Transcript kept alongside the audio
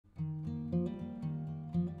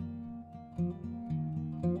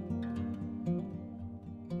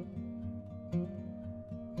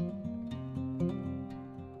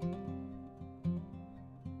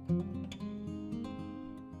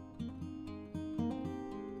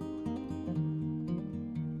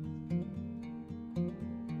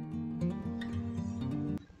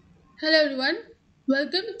Hello everyone,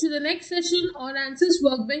 welcome to the next session on ANSYS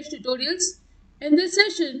Workbench tutorials. In this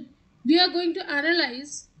session, we are going to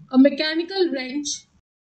analyze a mechanical wrench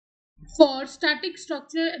for static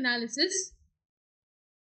structure analysis.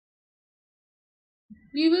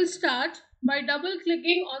 We will start by double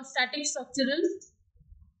clicking on static structural.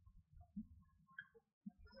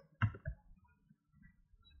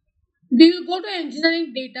 We will go to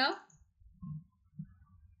engineering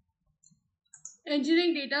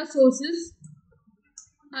data sources.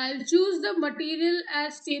 I'll choose the material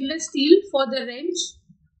as stainless steel for the wrench.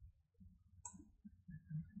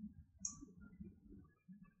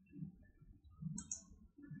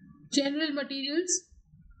 General materials.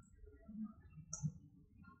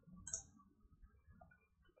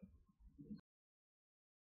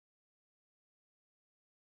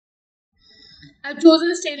 I've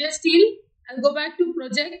chosen stainless steel. I'll go back to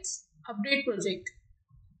projects, update project.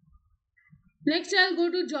 Next, I'll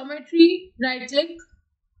go to geometry, right click,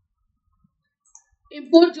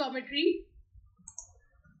 import geometry.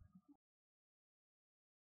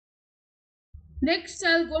 Next,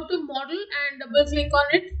 I'll go to model and double click on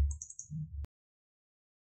it.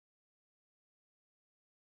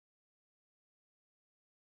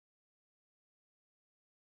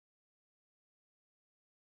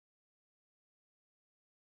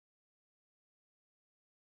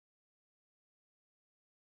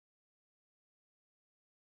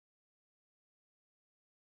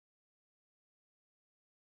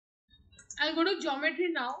 I'll go to geometry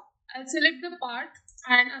now. I'll select the part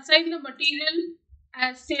and assign the material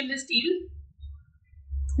as stainless steel.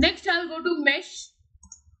 Next, I'll go to mesh.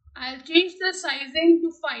 I'll change the sizing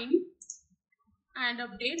to fine and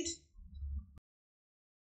update.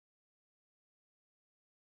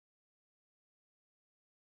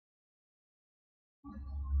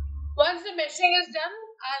 Once the meshing is done,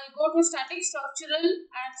 I'll go to static structural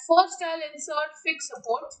and first I'll insert fixed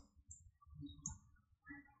support.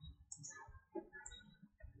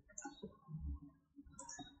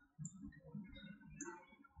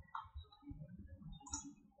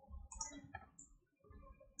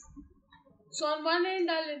 So on one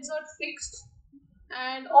end I'll insert fixed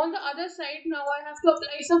and on the other side now I have to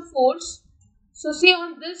apply some force. So see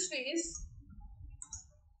on this face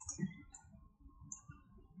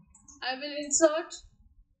I will insert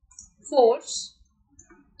force.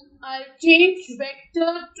 I'll change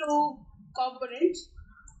vector to component.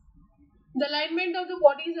 The alignment of the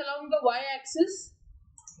body is along the y-axis.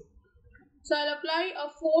 So I'll apply a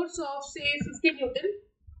force of say 50 Newton.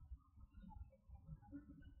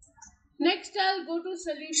 Next I'll go to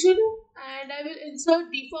solution and I will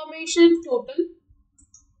insert deformation total.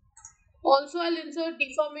 Also I'll insert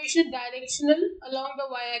deformation directional along the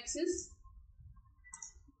y-axis.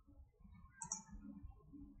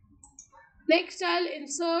 Next I'll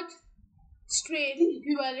insert strain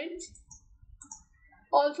equivalent.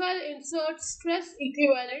 Also I'll insert stress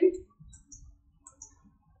equivalent.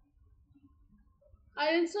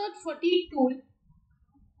 I'll insert fatigue tool.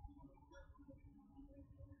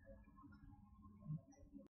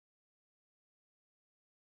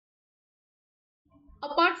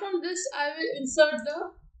 Apart from this, I will insert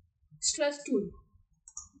the stress tool.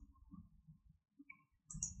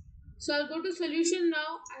 So I'll go to solution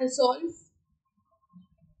now and solve.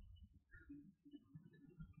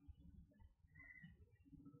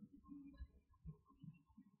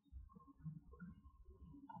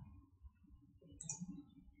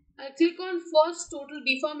 I'll click on first total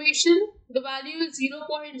deformation. The value is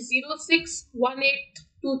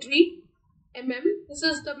 0.061823 mm. This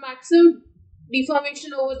is the maximum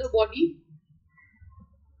deformation over the body.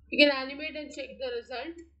 You can animate and check the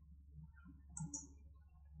result.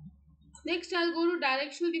 Next, I'll go to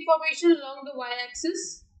directional deformation along the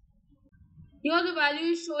y-axis. Here the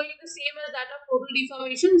value is showing the same as that of total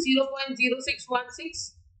deformation,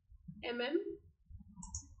 0.0616 mm.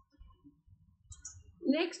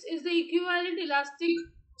 Next is the equivalent elastic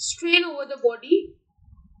strain over the body.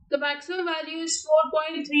 The maximum value is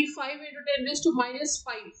 4.35 into 10 raised to minus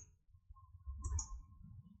 5,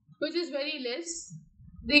 which is very less.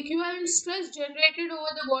 The equivalent stress generated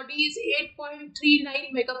over the body is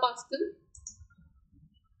 8.39 megapascal.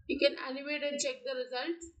 You can animate and check the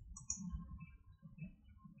result.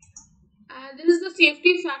 And this is the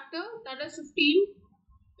safety factor, that is 15.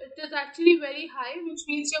 It is actually very high, which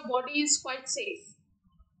means your body is quite safe.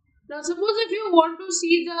 Now suppose if you want to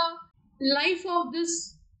see the life of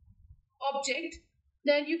this object,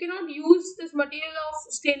 then you cannot use this material of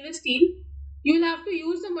stainless steel. You will have to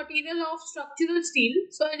use the material of structural steel.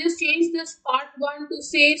 So I just change this part 1 to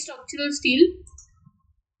say structural steel.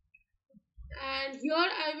 And here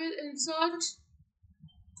I will insert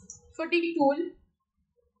fatigue tool.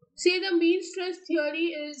 Say the mean stress theory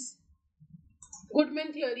is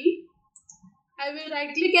Goodman theory. I will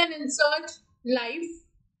right click and insert life.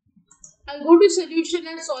 I'll go to solution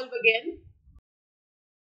and solve again.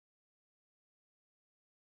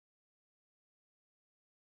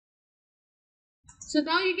 So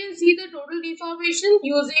now you can see the total deformation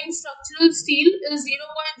using structural steel is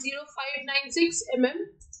 0.0596 mm.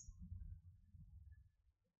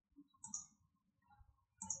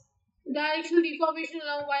 Directional deformation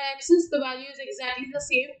along y-axis, the value is exactly the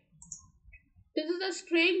same. This is the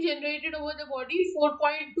strain generated over the body,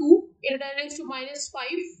 4.2 in 10 raised to minus 5.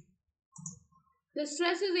 The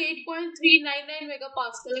stress is 8.399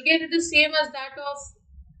 megapascal. Again, it is same as that of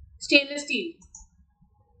stainless steel.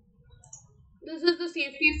 This is the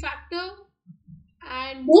safety factor,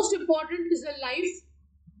 and most important is the life,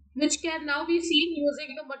 which can now be seen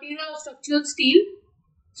using the material of structural steel.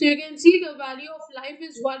 So you can see the value of life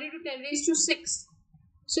is 1 into 10 raised to 6.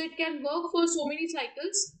 So it can work for so many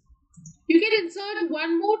cycles. You can insert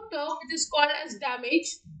one more term which is called as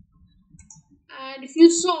damage, and if you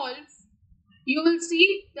solve, you will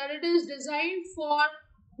see that it is designed for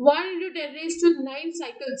 1 into 10 raised to 9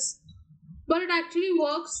 cycles, but it actually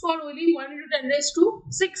works for only 1 into 10 raised to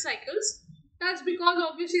 6 cycles. That's because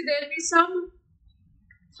obviously there will be some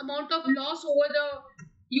amount of loss over the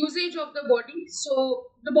usage of the body, so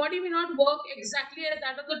the body may not work exactly as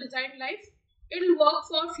that of the designed life. It will work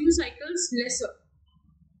for a few cycles lesser.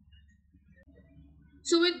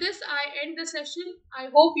 So with this, I end the session. I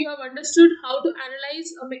hope you have understood how to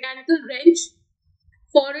analyze a mechanical wrench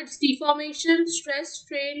for its deformation, stress,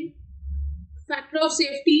 strain, factor of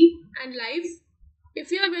safety, and life.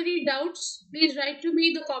 If you have any doubts, please write to me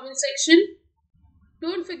in the comment section.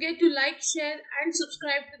 Don't forget to like, share, and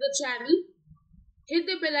subscribe to the channel. Hit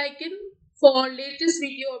the bell icon for latest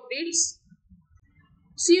video updates.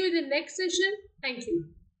 See you in the next session. Thank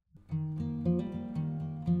you.